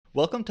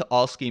Welcome to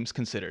All Schemes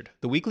Considered,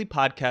 the weekly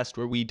podcast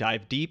where we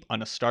dive deep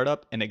on a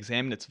startup and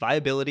examine its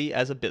viability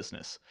as a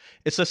business.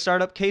 It's a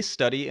startup case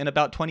study in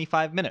about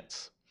 25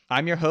 minutes.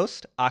 I'm your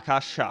host,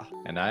 Akash Shah.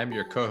 And I'm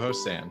your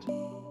co-host, Sand.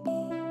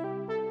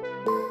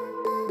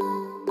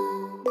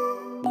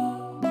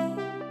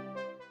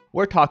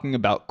 We're talking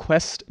about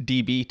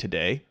QuestDB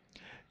today.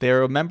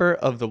 They're a member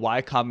of the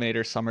Y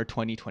Combinator Summer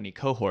 2020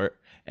 cohort,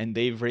 and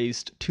they've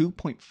raised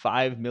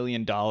 $2.5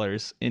 million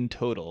in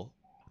total.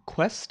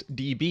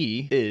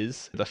 QuestDB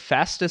is the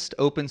fastest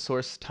open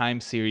source time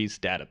series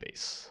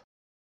database.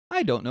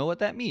 I don't know what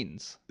that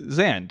means.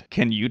 Zand,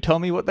 can you tell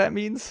me what that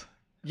means?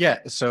 Yeah,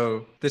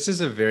 so this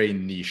is a very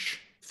niche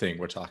thing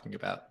we're talking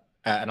about.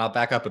 And I'll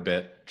back up a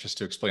bit just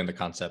to explain the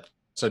concept.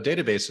 So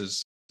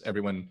databases,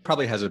 everyone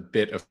probably has a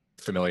bit of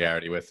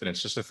familiarity with, and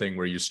it's just a thing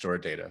where you store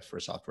data for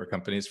software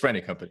companies, for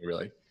any company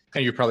really.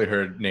 And you've probably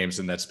heard names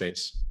in that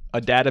space. A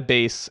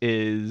database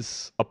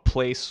is a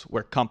place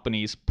where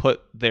companies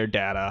put their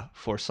data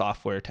for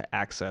software to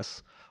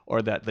access,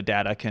 or that the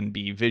data can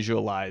be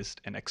visualized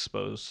and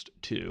exposed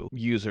to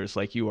users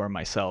like you or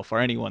myself or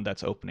anyone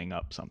that's opening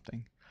up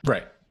something.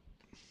 Right.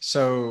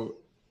 So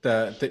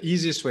the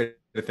easiest way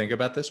to think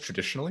about this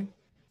traditionally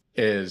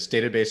is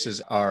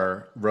databases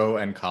are row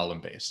and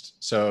column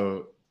based.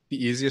 So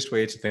the easiest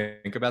way to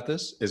think about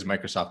this is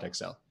Microsoft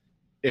Excel.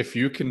 If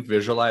you can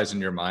visualize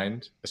in your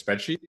mind a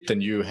spreadsheet,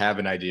 then you have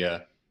an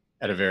idea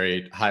at a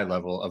very high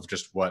level of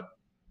just what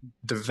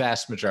the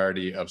vast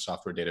majority of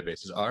software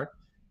databases are,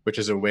 which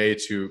is a way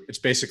to, it's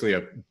basically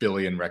a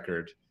billion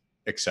record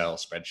Excel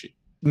spreadsheet.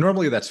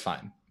 Normally that's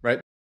fine, right?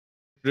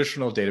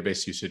 Traditional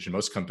database usage in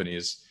most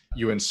companies,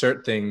 you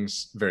insert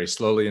things very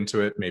slowly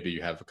into it. Maybe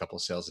you have a couple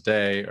sales a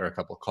day or a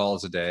couple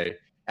calls a day.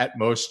 At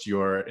most,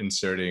 you're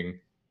inserting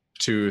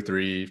 2,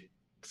 3,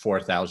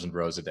 4,000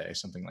 rows a day,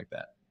 something like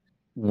that.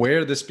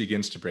 Where this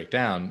begins to break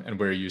down and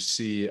where you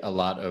see a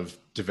lot of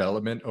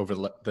development over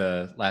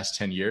the last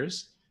 10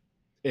 years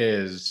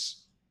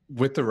is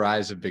with the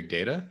rise of big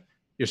data,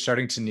 you're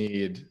starting to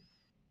need,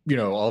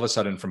 all of a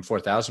sudden from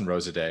 4,000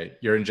 rows a day,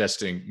 you're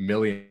ingesting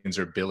millions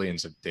or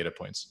billions of data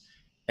points.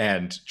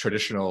 And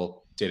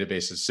traditional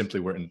databases simply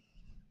weren't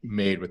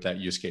made with that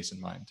use case in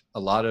mind. A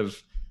lot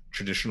of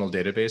traditional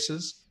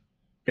databases,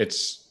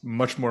 it's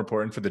much more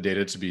important for the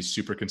data to be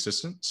super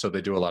consistent. So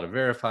they do a lot of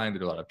verifying, they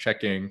do a lot of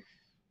checking.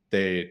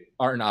 They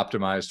aren't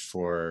optimized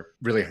for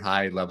really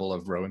high level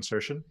of row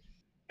insertion.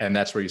 And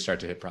that's where you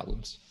start to hit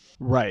problems.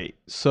 Right.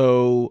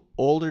 So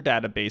older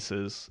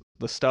databases,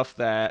 the stuff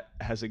that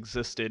has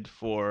existed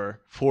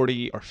for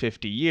 40 or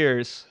 50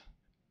 years,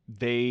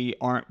 they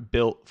aren't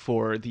built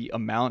for the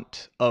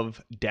amount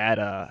of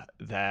data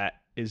that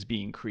is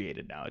being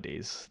created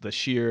nowadays. The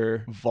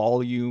sheer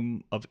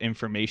volume of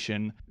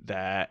information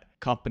that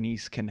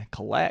companies can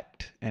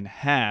collect and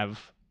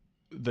have,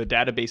 the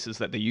databases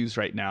that they use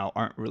right now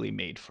aren't really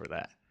made for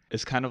that.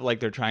 It's kind of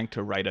like they're trying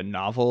to write a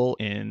novel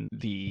in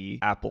the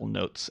Apple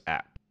Notes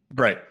app.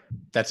 Right.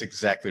 That's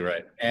exactly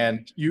right.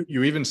 And you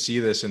even see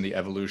this in the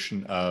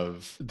evolution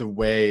of the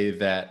way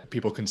that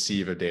people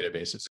conceive of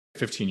databases.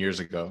 15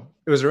 years ago,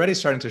 it was already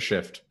starting to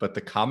shift, but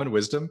the common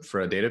wisdom for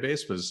a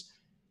database was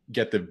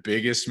get the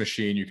biggest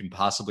machine you can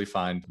possibly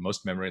find, the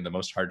most memory and the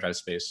most hard drive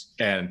space.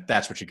 And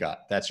that's what you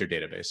got. That's your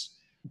database.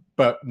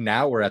 But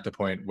now we're at the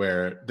point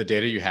where the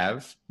data you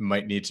have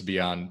might need to be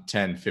on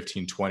 10,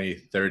 15, 20,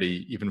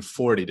 30, even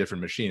 40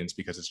 different machines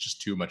because it's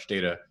just too much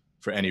data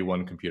for any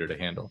one computer to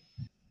handle.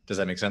 Does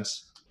that make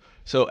sense?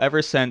 So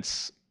ever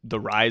since the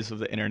rise of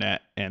the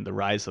internet and the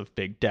rise of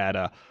big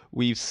data,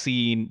 we've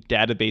seen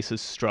databases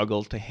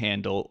struggle to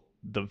handle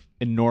the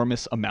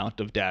enormous amount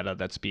of data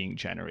that's being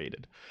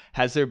generated.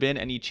 Has there been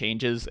any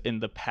changes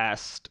in the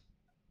past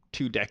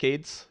 2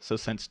 decades, so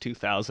since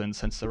 2000,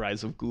 since the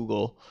rise of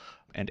Google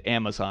and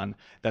Amazon,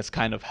 that's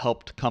kind of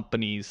helped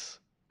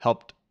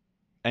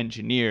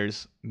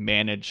engineers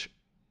manage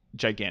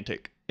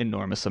gigantic,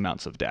 enormous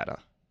amounts of data?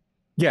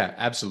 Yeah,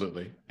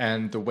 absolutely.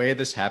 And the way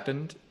this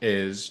happened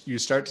is you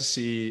start to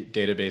see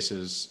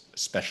databases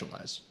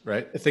specialize,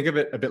 right? Think of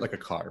it a bit like a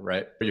car,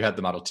 right? You had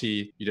the Model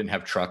T, you didn't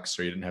have trucks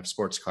or you didn't have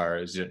sports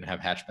cars, you didn't have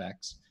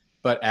hatchbacks.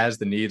 But as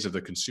the needs of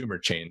the consumer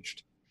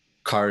changed,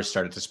 cars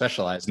started to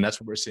specialize. And that's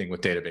what we're seeing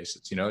with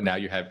databases. Now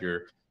you have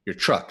your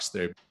trucks,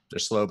 they're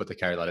slow, but they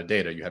carry a lot of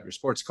data. You have your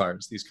sports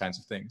cars, these kinds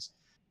of things.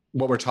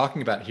 What we're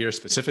talking about here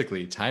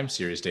specifically, time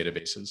series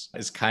databases,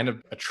 is kind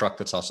of a truck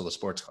that's also a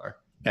sports car.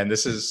 And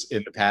this is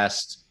in the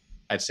past,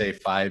 I'd say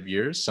 5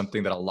 years,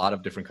 something that a lot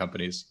of different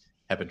companies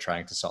have been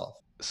trying to solve.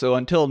 So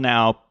until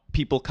now,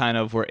 people kind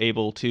of were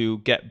able to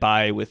get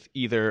by with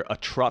either a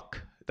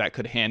truck that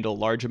could handle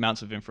large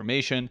amounts of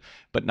information,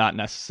 but not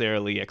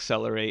necessarily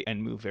accelerate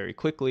and move very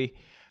quickly,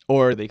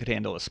 or they could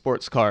handle a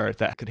sports car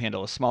that could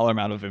handle a smaller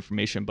amount of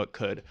information, but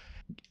could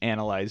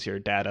analyze your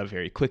data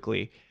very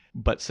quickly.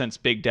 But since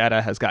big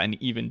data has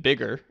gotten even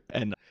bigger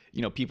and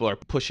people are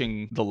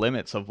pushing the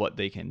limits of what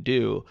they can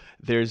do,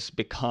 there's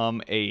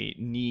become a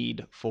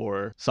need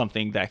for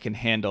something that can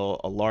handle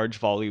a large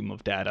volume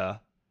of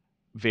data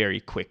very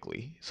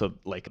quickly. So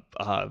like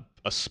a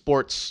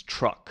sports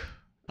truck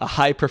A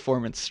high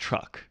performance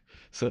truck,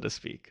 so to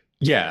speak.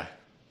 Yeah,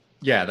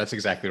 yeah, that's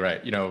exactly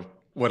right.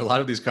 What a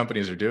lot of these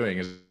companies are doing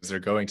is they're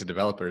going to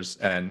developers,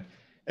 and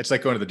it's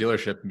like going to the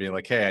dealership and being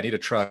like, hey, I need a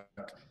truck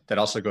that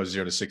also goes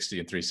 0 to 60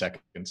 in 3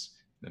 seconds.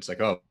 And it's like,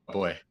 oh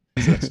boy,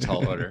 that's a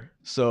tall order.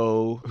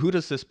 So, who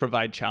does this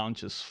provide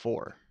challenges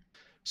for?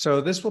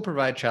 So this will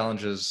provide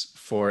challenges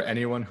for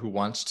anyone who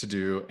wants to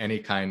do any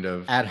kind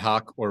of ad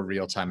hoc or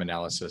real-time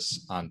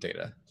analysis on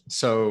data.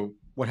 So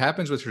what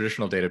happens with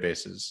traditional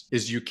databases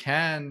is you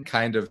can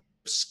kind of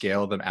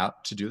scale them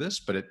out to do this,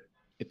 but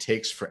it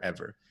takes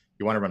forever.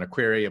 You want to run a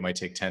query, it might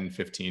take 10,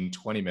 15,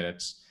 20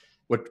 minutes.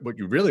 What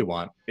you really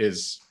want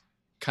is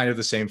kind of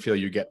the same feel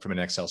you get from an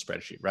Excel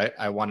spreadsheet, right?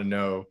 I want to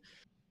know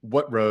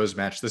what rows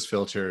match this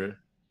filter,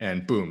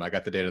 and boom, I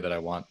got the data that I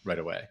want right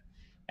away.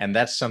 And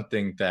that's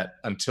something that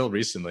until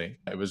recently,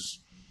 it was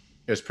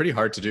pretty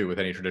hard to do with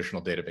any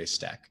traditional database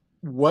stack.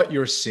 What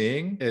you're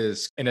seeing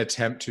is an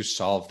attempt to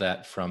solve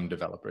that from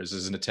developers,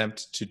 is an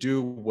attempt to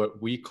do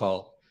what we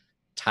call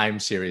time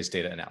series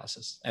data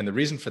analysis. And the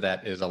reason for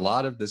that is a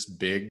lot of this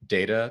big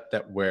data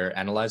that we're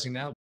analyzing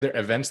now, they're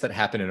events that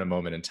happen in a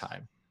moment in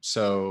time.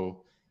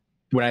 So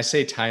when I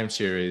say time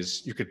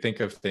series, you could think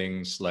of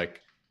things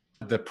like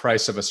the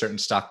price of a certain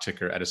stock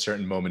ticker at a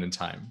certain moment in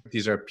time.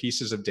 These are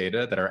pieces of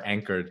data that are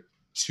anchored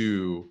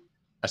to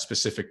a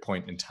specific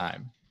point in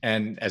time.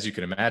 And as you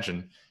can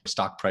imagine,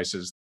 stock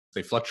prices,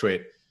 they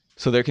fluctuate.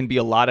 So, there can be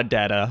a lot of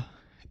data,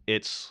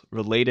 it's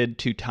related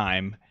to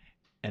time,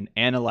 and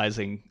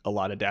analyzing a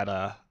lot of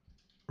data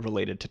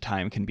related to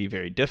time can be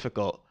very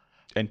difficult.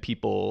 And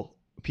people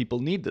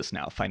need this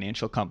now.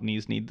 Financial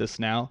companies need this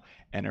now.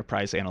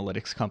 Enterprise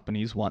analytics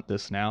companies want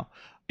this now.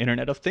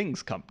 Internet of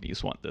Things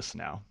companies want this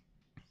now.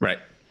 Right.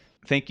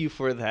 Thank you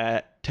for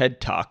that TED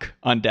talk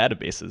on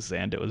databases,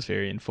 and it was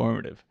very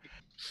informative.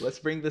 Let's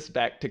bring this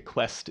back to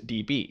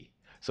QuestDB.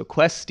 So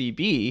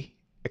QuestDB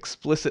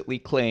explicitly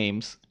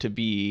claims to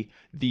be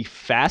the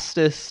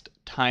fastest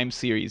time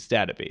series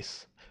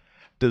database.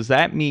 Does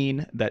that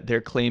mean that they're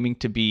claiming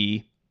to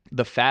be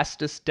the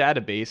fastest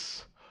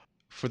database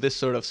for this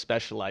sort of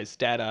specialized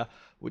data,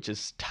 which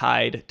is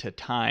tied to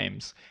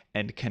times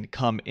and can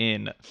come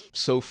in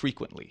so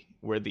frequently,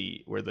 where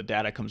the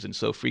data comes in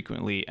so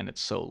frequently and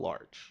it's so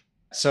large?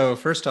 So,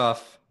 first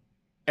off,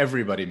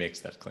 everybody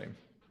makes that claim,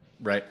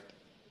 right?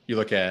 You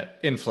look at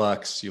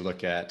Influx, you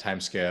look at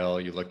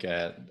Timescale, you look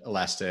at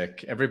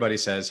Elastic, everybody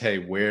says, hey,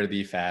 we're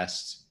the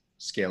fast,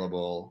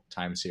 scalable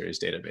time series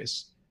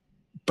database.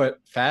 But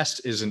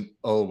fast isn't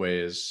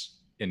always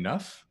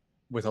enough.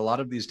 With a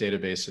lot of these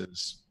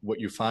databases, what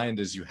you find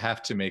is you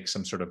have to make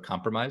some sort of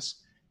compromise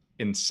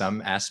in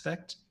some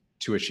aspect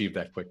to achieve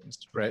that quickness,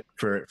 right?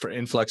 For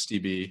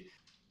InfluxDB,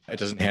 it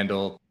doesn't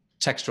handle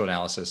textual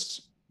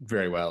analysis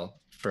very well.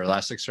 For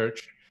Elasticsearch,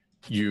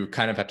 you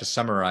kind of have to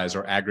summarize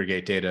or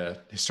aggregate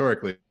data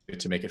historically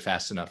to make it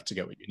fast enough to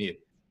get what you need.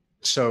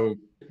 So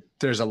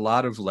there's a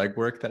lot of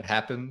legwork that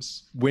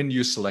happens when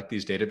you select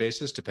these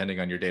databases, depending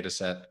on your data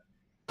set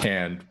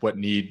and what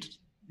need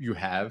you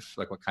have,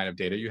 like what kind of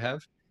data you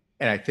have.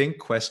 And I think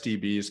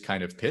QuestDB's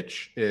kind of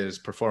pitch is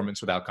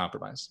performance without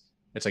compromise.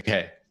 It's like,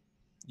 hey,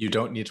 you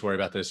don't need to worry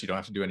about this. You don't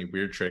have to do any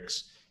weird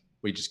tricks.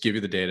 We just give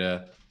you the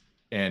data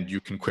and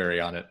you can query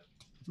on it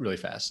really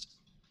fast.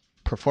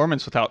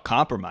 Performance without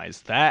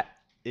compromise. That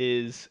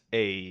is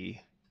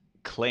a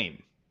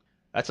claim.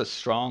 That's a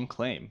strong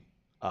claim.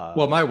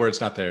 Well, my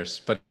word's not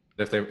theirs, but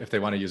if they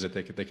want to use it,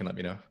 they can let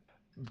me know.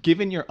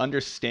 Given your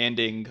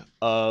understanding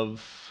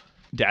of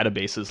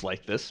databases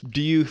like this,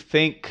 do you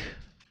think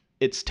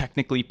it's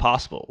technically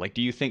possible? Like,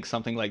 do you think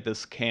something like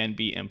this can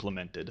be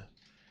implemented?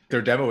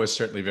 Their demo is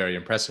certainly very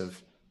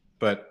impressive,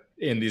 but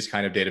in these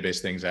kind of database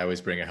things, I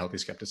always bring a healthy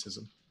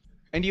skepticism.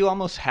 And you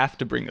almost have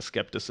to bring a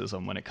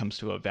skepticism when it comes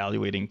to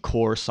evaluating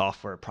core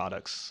software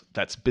products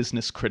that's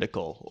business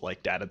critical,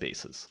 like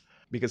databases.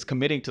 Because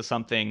committing to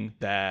something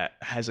that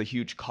has a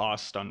huge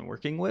cost on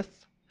working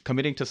with,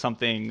 committing to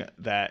something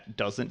that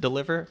doesn't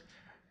deliver,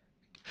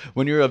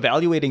 when you're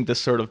evaluating this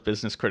sort of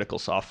business critical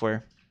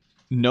software,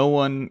 no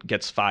one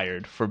gets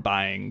fired for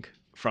buying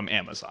from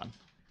Amazon.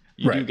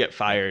 You do Right. get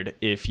fired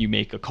if you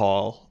make a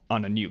call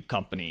on a new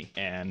company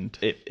and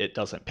it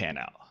doesn't pan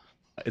out.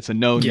 It's a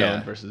known known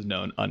Yeah. versus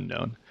known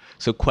unknown.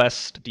 So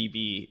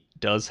QuestDB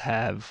does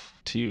have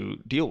to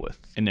deal with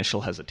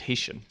initial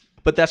hesitation.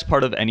 But that's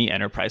part of any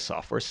enterprise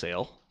software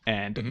sale,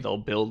 and Mhm. they'll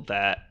build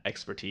that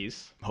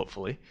expertise,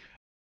 hopefully.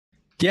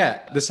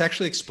 Yeah, this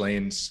actually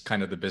explains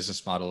kind of the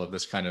business model of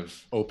this kind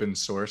of open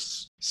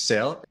source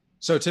sale.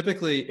 So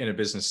typically in a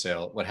business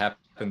sale, what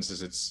happens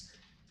is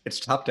it's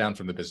top down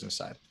from the business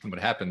side. And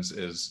what happens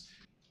is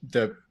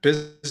the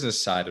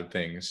business side of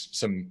things,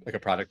 some like a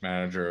product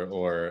manager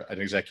or an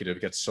executive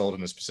gets sold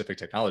in a specific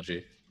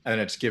technology, and then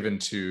it's given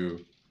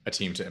to a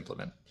team to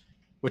implement.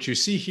 What you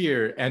see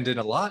here, and in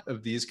a lot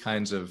of these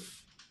kinds of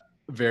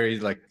very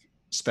like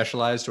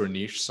specialized or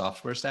niche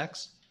software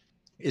stacks,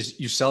 is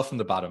you sell from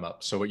the bottom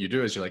up. So what you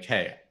do is you're like,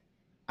 hey,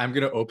 I'm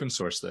going to open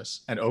source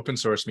this. And open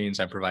source means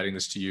I'm providing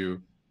this to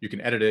you. You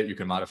can edit it, you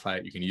can modify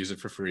it, you can use it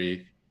for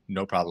free,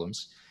 no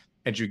problems.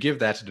 and you give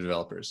that to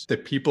developers. The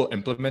people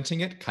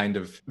implementing it kind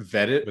of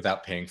vet it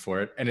without paying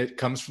for it, and it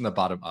comes from the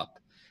bottom up.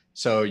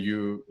 So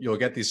you'll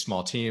get these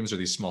small teams or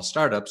these small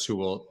startups who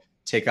will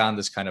take on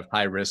this kind of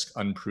high risk,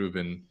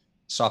 unproven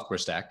software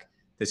stack.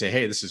 They say,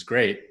 "Hey, this is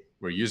great.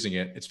 We're using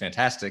it. It's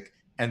fantastic."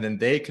 And then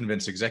they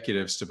convince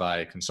executives to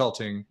buy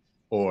consulting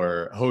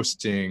or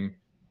hosting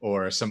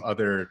or some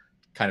other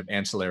kind of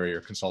ancillary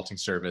or consulting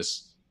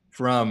service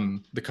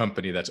from the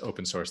company that's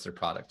open sourced their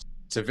product.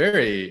 It's a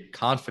very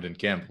confident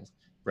gamble,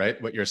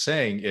 right? What you're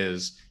saying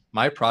is,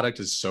 my product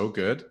is so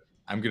good,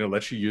 I'm going to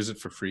let you use it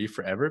for free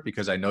forever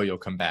because I know you'll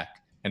come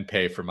back and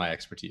pay for my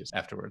expertise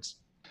afterwards.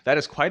 That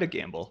is quite a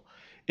gamble.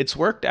 It's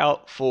worked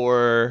out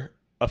for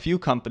a few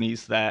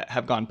companies that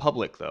have gone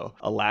public, though.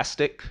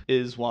 Elastic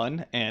is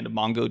one, and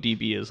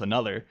MongoDB is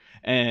another.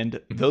 And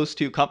Mhm. those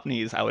two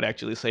companies, I would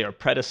actually say, are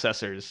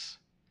predecessors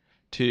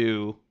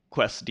to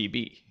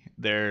QuestDB.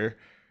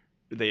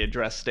 They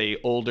addressed a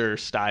older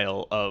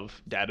style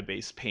of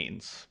database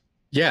pains.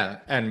 Yeah,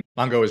 and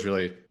Mongo is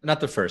really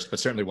not the first, but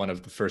certainly one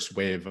of the first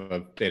wave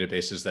of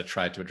databases that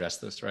tried to address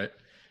this, right?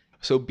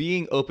 So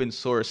being open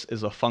source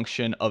is a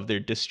function of their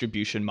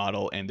distribution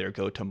model and their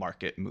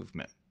go-to-market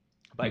movement.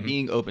 By Mhm.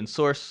 being open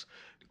source,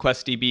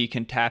 QuestDB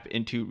can tap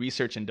into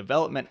research and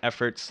development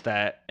efforts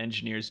that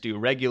engineers do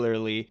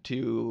regularly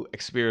to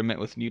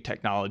experiment with new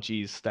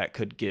technologies that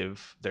could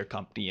give their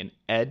company an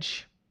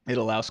edge. It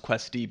allows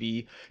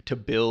QuestDB to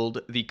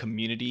build the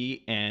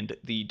community and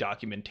the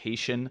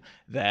documentation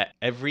that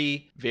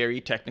every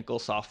very technical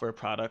software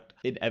product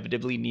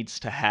inevitably needs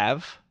to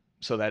have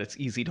so that it's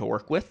easy to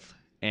work with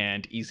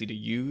and easy to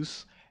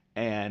use.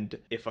 And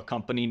if a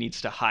company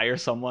needs to hire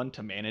someone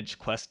to manage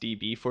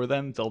QuestDB for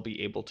them, they'll be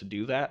able to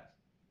do that.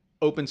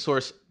 Open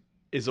source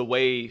is a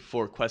way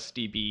for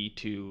QuestDB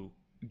to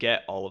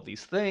get all of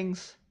these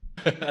things.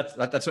 That's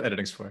what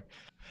editing's for.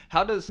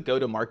 How does go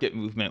to market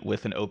movement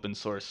with an open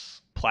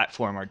source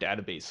platform or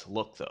database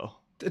look, though?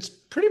 It's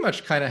pretty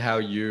much kind of how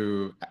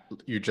you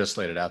just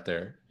laid it out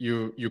there.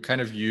 You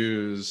kind of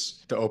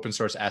use the open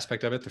source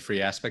aspect of it, the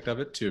free aspect of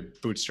it, to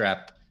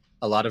bootstrap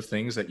a lot of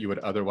things that you would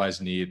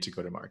otherwise need to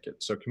go to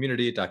market. So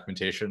community,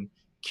 documentation,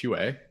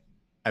 QA.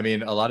 I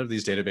mean, a lot of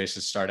these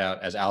databases start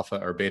out as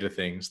alpha or beta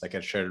things that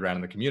get shared around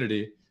in the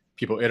community.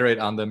 People iterate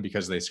on them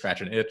because they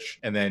scratch an itch,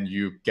 and then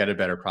you get a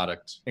better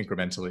product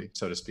incrementally,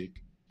 so to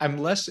speak. I'm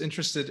less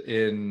interested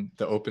in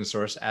the open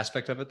source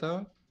aspect of it,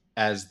 though,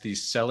 as the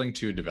selling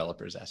to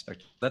developers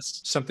aspect.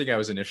 That's something I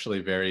was initially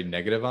very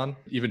negative on,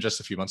 even just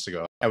a few months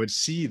ago. I would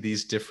see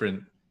these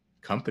different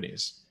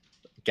companies,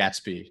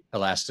 Gatsby,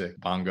 Elastic,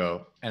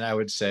 Bongo, and I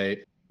would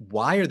say,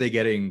 why are they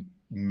getting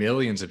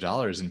millions of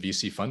dollars in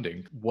VC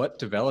funding? What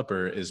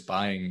developer is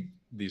buying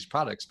these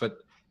products? But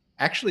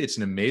actually, it's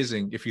an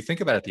amazing, if you think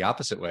about it the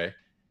opposite way,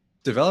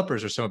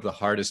 developers are some of the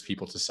hardest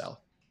people to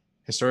sell.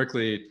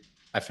 Historically,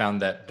 I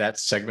found that that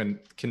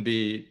segment can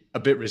be a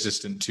bit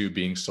resistant to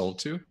being sold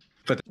to.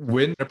 But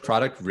when a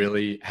product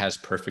really has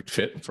perfect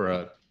fit for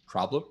a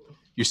problem,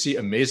 you see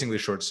amazingly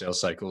short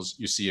sales cycles.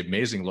 You see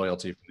amazing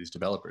loyalty from these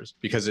developers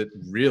because it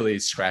really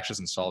scratches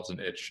and solves an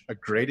itch. A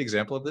great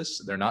example of this,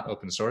 they're not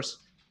open source,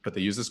 but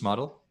they use this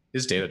model,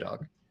 is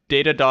Datadog.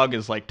 Datadog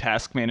is like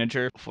task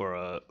manager for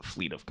a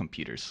fleet of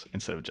computers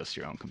instead of just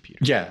your own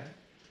computer. Yeah.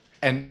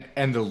 And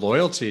the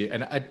loyalty,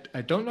 and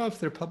I don't know if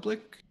they're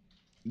public.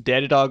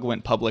 Datadog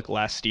went public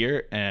last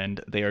year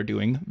and they are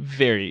doing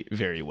very,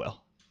 very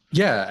well.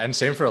 Yeah, and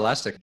same for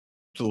Elastic.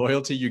 The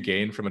loyalty you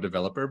gain from a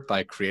developer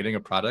by creating a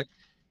product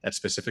that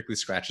specifically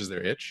scratches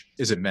their itch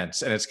is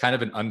immense. And it's kind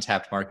of an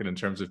untapped market in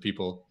terms of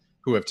people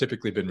who have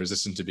typically been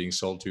resistant to being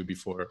sold to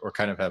before or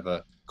kind of have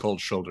a cold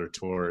shoulder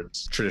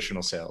towards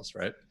traditional sales,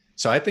 right?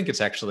 So I think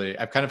it's actually,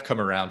 I've kind of come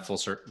around full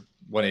circle,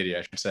 180,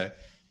 I should say,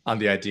 on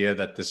the idea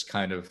that this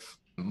kind of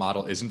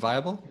model isn't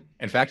viable.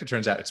 In fact, it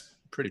turns out it's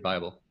pretty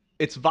viable.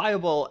 It's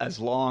viable as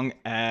long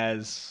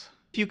as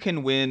you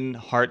can win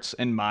hearts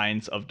and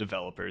minds of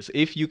developers.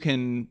 If you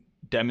can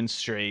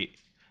demonstrate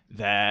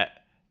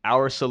that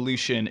our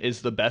solution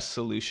is the best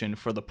solution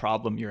for the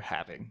problem you're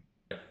having,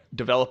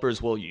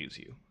 developers will use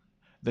you.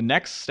 The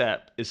next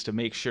step is to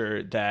make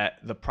sure that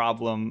the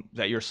problem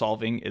that you're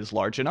solving is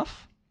large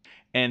enough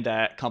and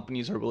that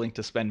companies are willing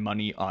to spend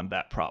money on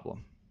that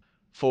problem.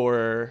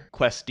 For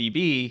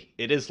QuestDB,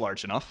 it is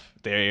large enough.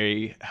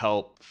 They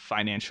help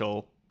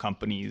financial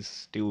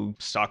companies do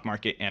stock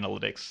market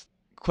analytics.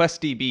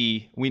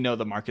 QuestDB, we know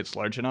the market's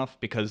large enough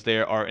because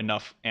there are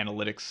enough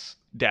analytics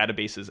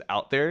databases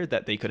out there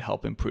that they could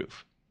help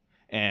improve.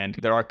 And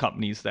there are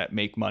companies that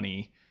make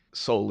money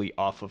solely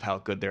off of how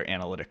good their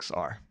analytics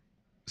are.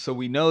 So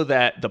we know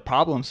that the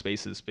problem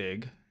space is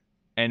big,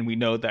 and we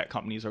know that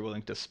companies are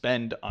willing to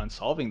spend on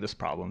solving this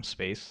problem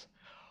space.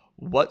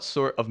 What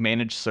sort of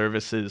managed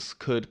services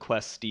could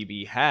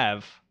QuestDB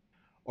have,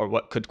 or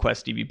what could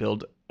QuestDB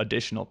build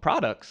additional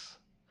products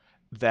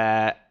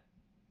that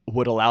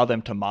would allow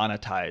them to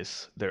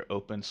monetize their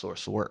open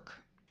source work?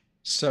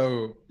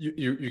 So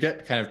you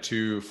get kind of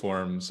two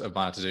forms of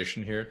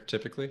monetization here,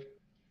 typically.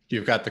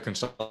 You've got the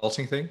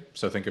consulting thing.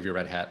 So think of your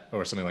Red Hat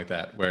or something like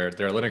that, where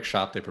they're a Linux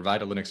shop, they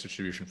provide a Linux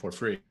distribution for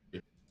free.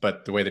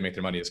 but the way they make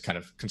their money is kind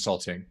of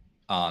consulting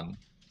on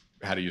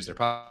how to use their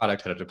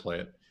product, how to deploy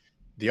it.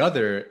 The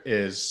other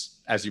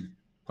is, as you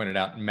pointed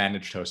out,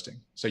 managed hosting.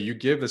 So you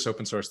give this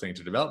open source thing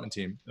to the development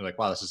team. They're like,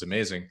 wow, this is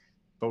amazing,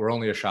 but we're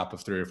only a shop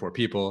of 3 or 4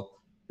 people.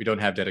 We don't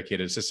have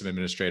dedicated system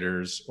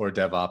administrators or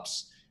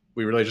DevOps.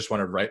 We really just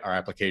want to write our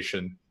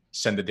application,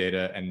 send the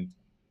data, and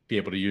be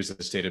able to use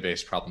this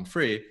database problem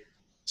free.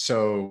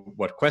 So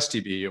what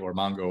QuestDB or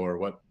Mongo or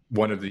what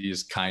one of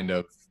these kind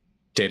of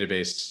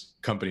database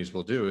companies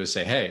will do is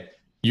say, hey,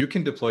 you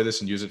can deploy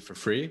this and use it for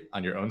free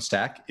on your own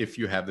stack if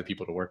you have the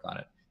people to work on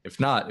it. If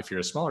not, if you're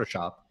a smaller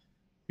shop,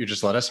 you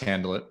just let us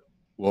handle it.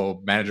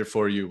 We'll manage it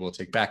for you. We'll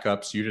take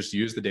backups. You just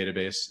use the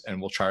database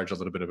and we'll charge a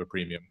little bit of a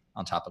premium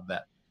on top of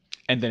that.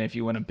 And then if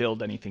you want to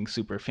build anything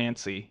super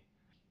fancy,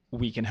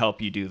 we can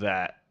help you do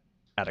that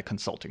at a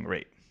consulting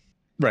rate.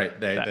 Right.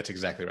 That's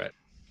exactly right.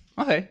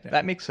 Okay, yeah.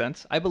 That makes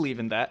sense. I believe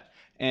in that.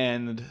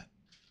 And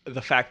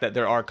the fact that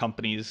there are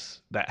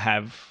companies that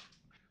have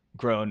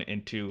grown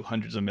into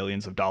hundreds of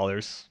millions of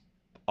dollars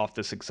off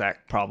this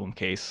exact problem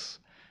case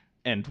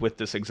and with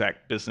this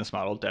exact business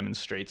model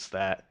demonstrates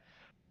that,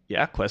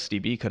 yeah,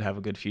 QuestDB could have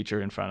a good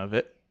future in front of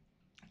it.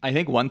 I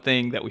think one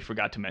thing that we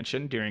forgot to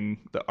mention during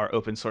our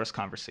open source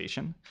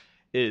conversation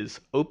is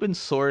open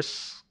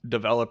source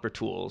developer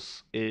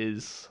tools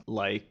is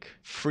like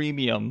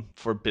freemium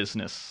for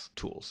business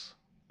tools.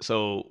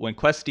 So when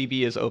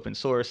QuestDB is open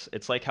source,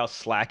 it's like how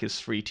Slack is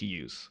free to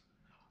use.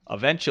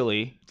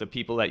 Eventually, the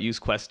people that use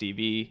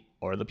QuestDB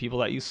or the people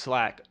that use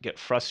Slack get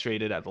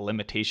frustrated at the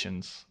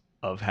limitations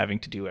of having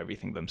to do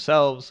everything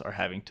themselves or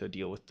having to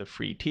deal with the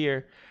free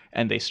tier,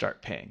 and they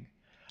start paying.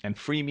 And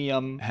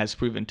freemium has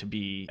proven to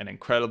be an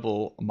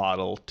incredible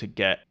model to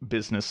get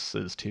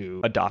businesses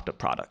to adopt a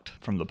product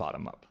from the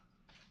bottom up.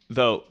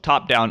 Though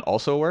top-down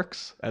also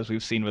works, as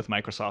we've seen with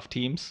Microsoft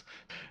Teams.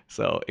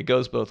 So it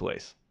goes both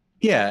ways.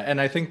 Yeah, and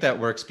I think that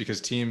works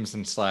because Teams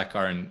and Slack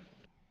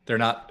they're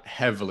not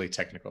heavily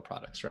technical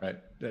products, right?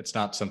 It's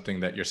not something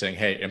that you're saying,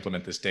 hey,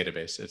 implement this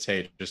database. It's,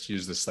 hey, just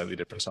use this slightly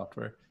different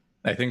software.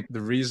 I think the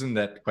reason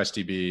that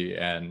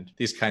QuestDB and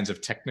these kinds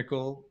of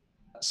technical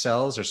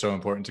cells are so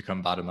important to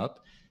come bottom up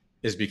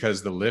is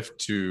because the lift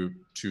to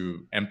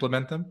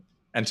implement them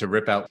and to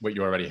rip out what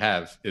you already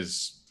have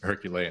is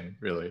Herculean,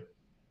 really.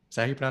 Is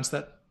that how you pronounce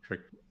that?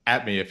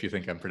 At me if you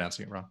think I'm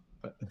pronouncing it wrong.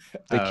 But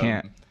they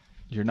can't.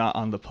 You're not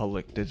on the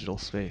public digital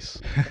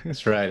space.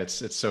 That's right.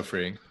 It's so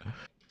freeing.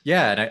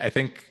 Yeah, and I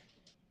think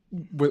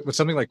with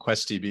something like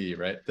QuestDB,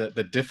 right?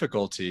 The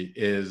difficulty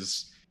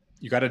is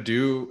you got to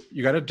do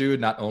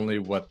not only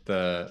what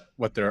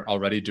they're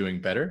already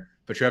doing better,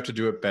 but you have to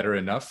do it better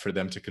enough for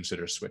them to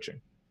consider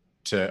switching,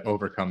 to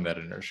overcome that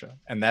inertia.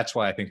 And that's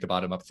why I think the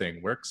bottom up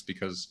thing works,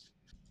 because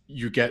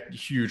you get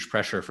huge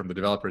pressure from the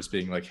developers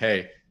being like,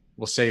 hey,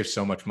 we'll save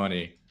so much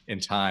money in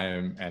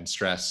time and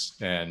stress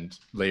and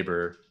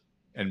labor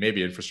and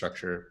maybe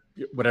infrastructure,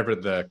 whatever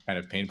the kind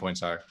of pain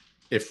points are,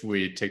 if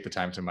we take the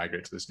time to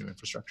migrate to this new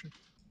infrastructure.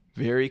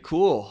 Very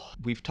cool.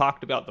 We've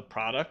talked about the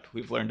product.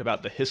 We've learned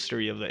about the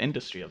history of the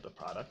industry of the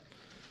product.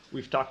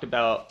 We've talked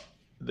about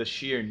the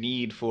sheer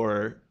need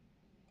for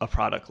a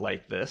product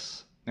like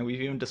this. And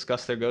we've even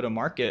discussed their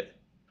go-to-market.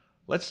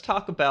 Let's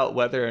talk about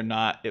whether or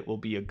not it will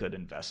be a good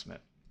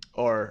investment,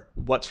 or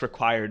what's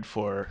required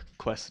for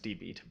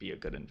QuestDB to be a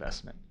good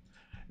investment.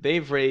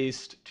 They've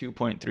raised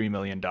 $2.3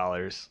 million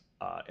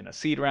in a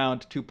seed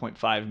round,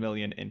 $2.5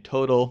 million in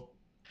total.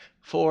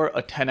 For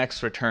a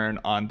 10x return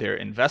on their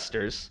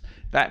investors,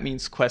 that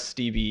means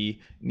QuestDB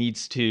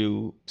needs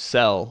to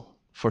sell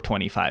for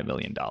 $25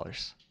 million.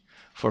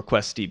 For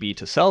QuestDB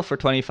to sell for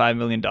 $25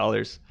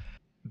 million,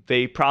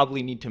 they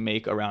probably need to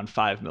make around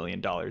 $5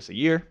 million a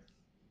year.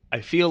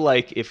 I feel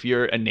like if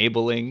you're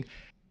enabling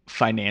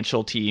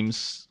financial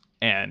teams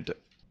and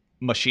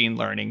machine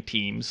learning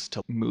teams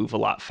to move a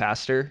lot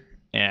faster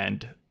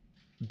and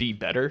be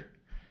better,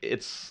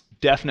 it's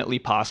definitely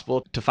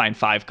possible to find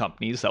 5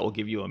 companies that will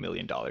give you $1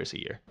 million a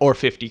year, or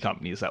 50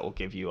 companies that will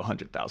give you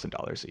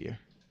 $100,000 a year.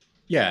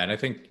 Yeah, and I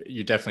think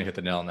you definitely hit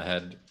the nail on the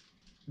head.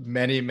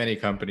 Many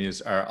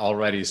companies are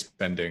already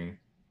spending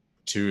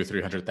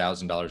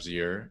 $200,000-$300,000 a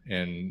year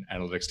in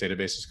analytics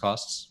databases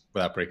costs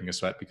without breaking a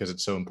sweat, because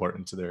it's so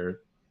important to their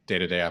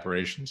day-to-day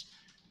operations.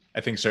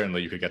 I think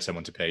certainly you could get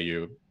someone to pay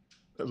you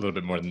a little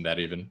bit more than that,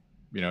 even,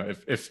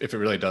 if it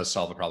really does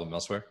solve a problem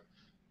elsewhere.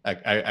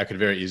 I could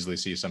very easily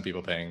see some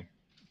people paying,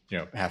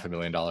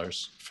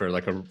 $500,000 for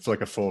like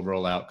a full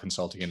rollout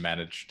consulting and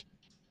managed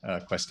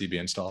QuestDB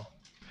install.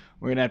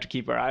 We're going to have to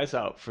keep our eyes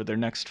out for their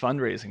next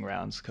fundraising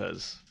rounds,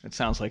 because it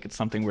sounds like it's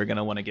something we're going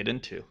to want to get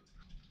into.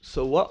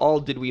 So what all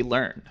did we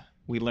learn?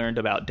 We learned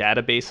about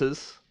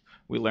databases.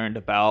 We learned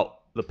about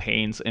the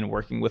pains in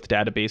working with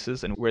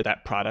databases and where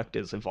that product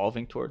is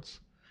evolving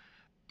towards.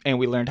 And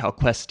we learned how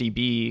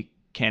QuestDB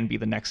can be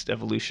the next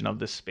evolution of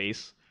this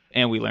space.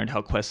 And we learned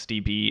how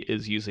QuestDB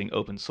is using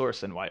open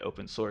source and why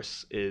open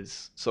source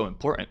is so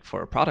important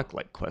for a product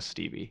like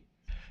QuestDB.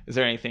 Is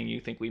there anything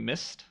you think we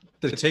missed?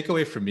 The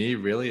takeaway for me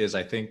really is,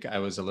 I think I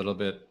was a little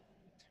bit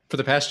For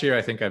the past year,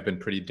 I think I've been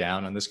pretty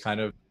down on this kind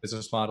of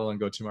business model and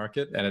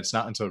go-to-market. And it's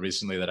not until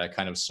recently that I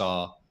kind of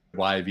saw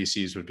why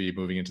VCs would be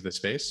moving into the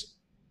space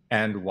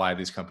and why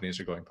these companies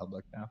are going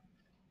public now.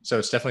 So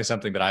it's definitely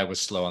something that I was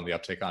slow on the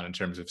uptake on in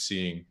terms of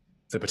seeing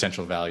the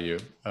potential value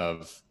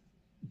of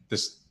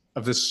this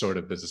sort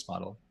of business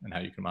model and how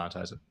you can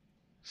monetize it.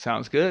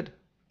 Sounds good.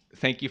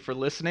 Thank you for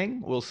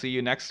listening. We'll see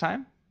you next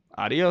time.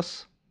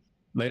 Adios.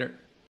 Later.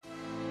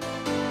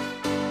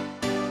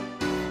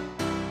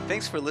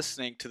 Thanks for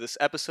listening to this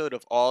episode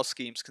of All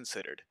Schemes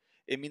Considered.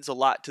 It means a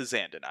lot to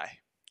Xand and I.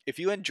 If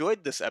you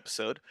enjoyed this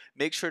episode,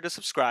 make sure to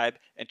subscribe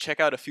and check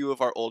out a few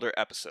of our older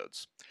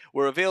episodes.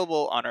 We're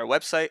available on our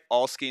website,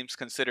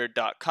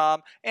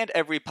 allschemesconsidered.com, and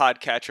every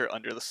podcatcher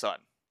under the sun.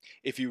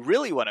 If you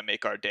really want to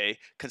make our day,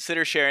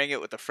 consider sharing it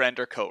with a friend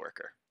or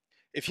coworker.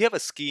 If you have a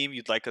scheme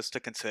you'd like us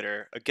to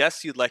consider, a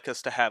guest you'd like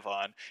us to have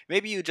on,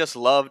 maybe you just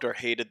loved or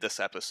hated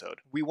this episode,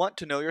 we want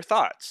to know your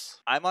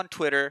thoughts. I'm on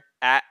Twitter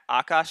at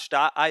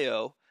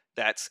akash.io.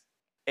 That's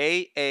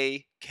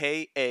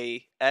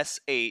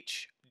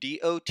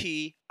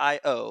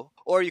AAKASHDOTIO,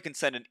 or you can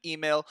send an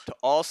email to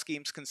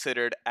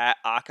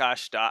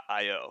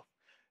allschemesconsidered@akash.io.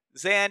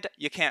 Xand,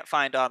 you can't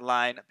find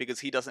online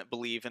because he doesn't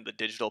believe in the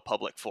digital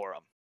public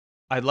forum.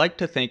 I'd like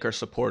to thank our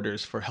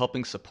supporters for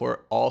helping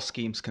support All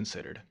Schemes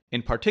Considered.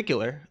 In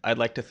particular, I'd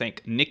like to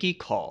thank Nikki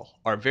Call,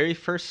 our very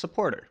first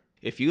supporter.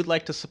 If you'd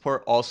like to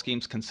support All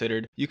Schemes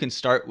Considered, you can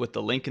start with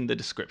the link in the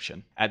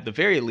description. At the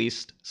very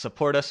least,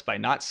 support us by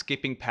not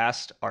skipping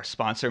past our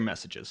sponsor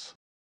messages.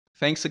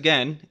 Thanks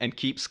again, and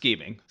keep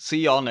scheming.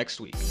 See y'all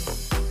next week.